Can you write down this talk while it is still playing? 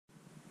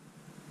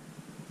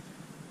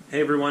Hey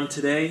everyone,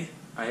 today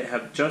I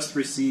have just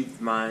received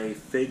my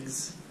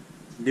FIGS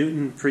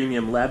Newton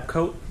Premium Lab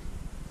Coat.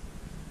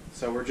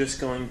 So we're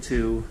just going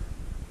to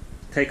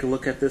take a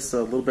look at this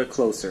a little bit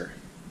closer.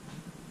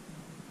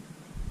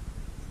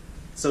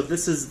 So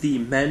this is the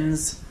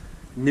men's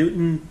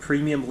Newton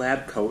Premium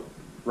Lab Coat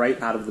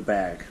right out of the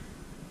bag.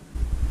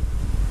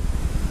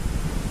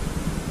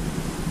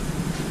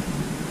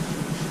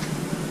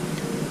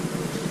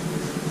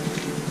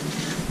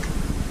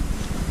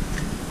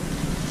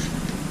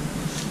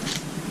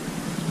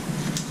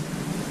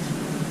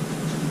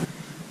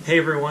 Hey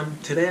everyone,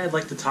 today I'd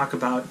like to talk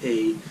about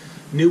a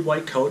new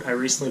white coat I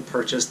recently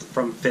purchased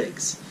from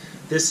FIGS.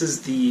 This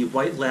is the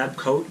white lab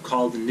coat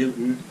called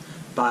Newton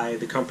by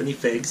the company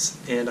FIGS,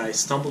 and I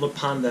stumbled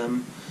upon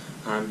them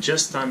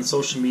just on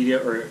social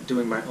media or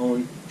doing my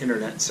own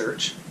internet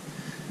search.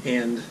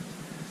 And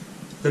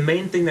the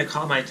main thing that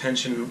caught my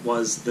attention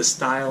was the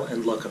style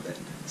and look of it.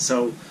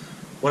 So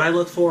what I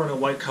look for in a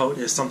white coat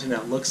is something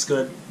that looks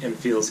good and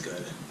feels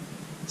good.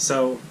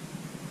 So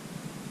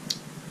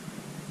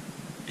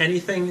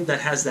anything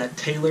that has that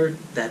tailored,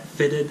 that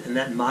fitted, and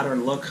that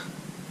modern look,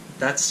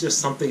 that's just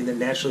something that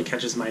naturally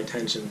catches my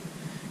attention,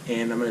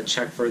 and I'm going to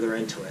check further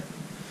into it.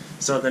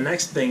 So the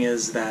next thing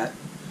is that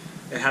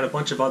it had a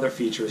bunch of other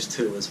features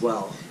too as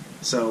well.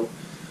 So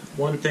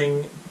one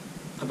thing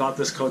about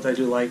this coat that I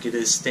do like, it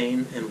is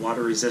stain and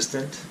water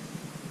resistant.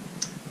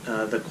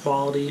 The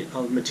quality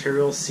of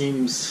material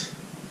seems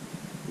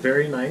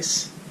very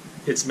nice.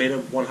 It's made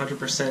of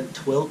 100%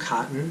 twill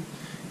cotton,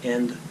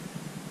 and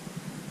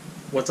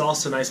what's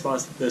also nice about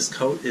this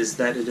coat is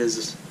that it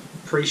is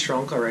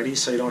pre-shrunk already,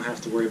 so you don't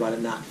have to worry about it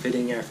not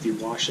fitting after you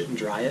wash it and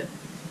dry it.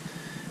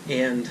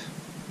 And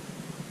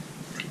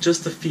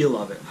just the feel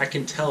of it, I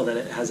can tell that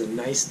it has a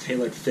nice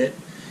tailored fit.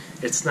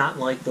 It's not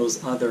like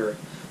those other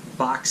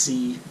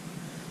boxy,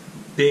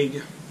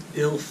 big,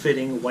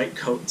 ill-fitting white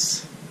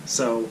coats.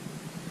 So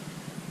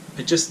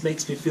it just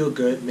makes me feel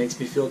good, makes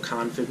me feel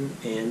confident,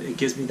 and it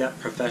gives me that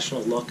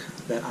professional look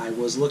that I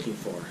was looking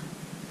for.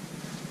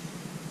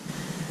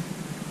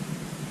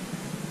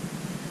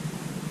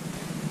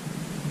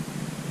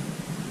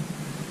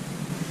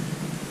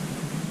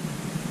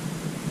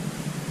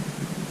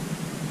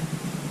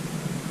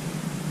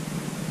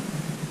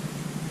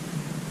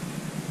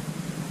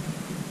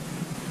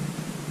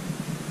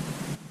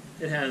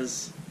 It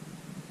has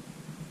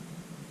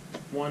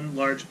one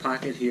large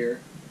pocket here,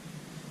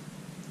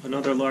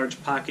 another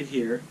large pocket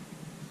here,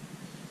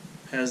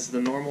 has the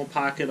normal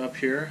pocket up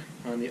here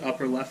on the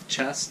upper left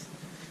chest,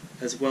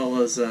 as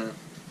well as an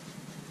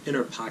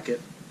inner pocket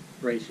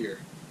right here.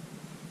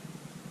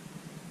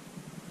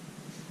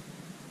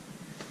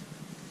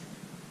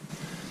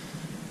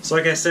 So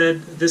like I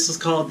said, this is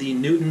called the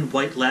Newton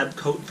White Lab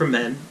Coat for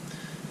Men.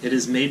 It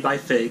is made by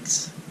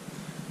FIGS.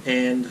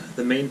 And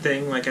the main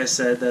thing, like I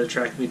said, that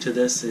attracted me to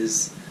this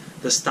is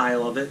the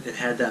style of it. It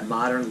had that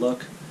modern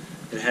look.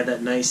 It had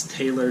that nice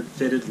tailored,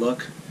 fitted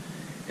look.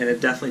 And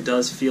it definitely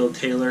does feel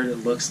tailored.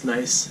 It looks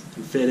nice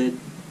and fitted.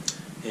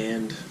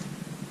 And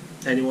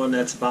anyone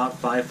that's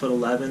about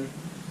 5'11",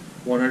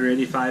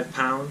 185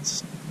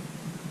 pounds,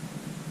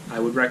 I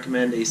would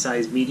recommend a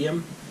size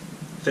medium.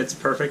 Fits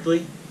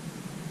perfectly.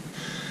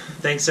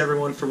 Thanks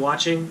everyone for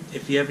watching.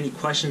 If you have any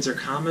questions or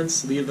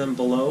comments, leave them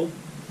below,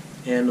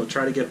 and we'll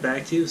try to get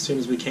back to you as soon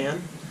as we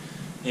can.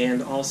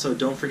 And also,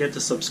 don't forget to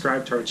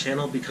subscribe to our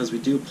channel, because we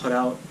do put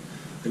out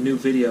a new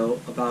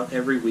video about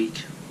every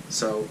week.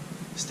 So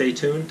stay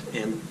tuned,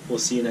 and we'll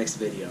see you next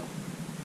video.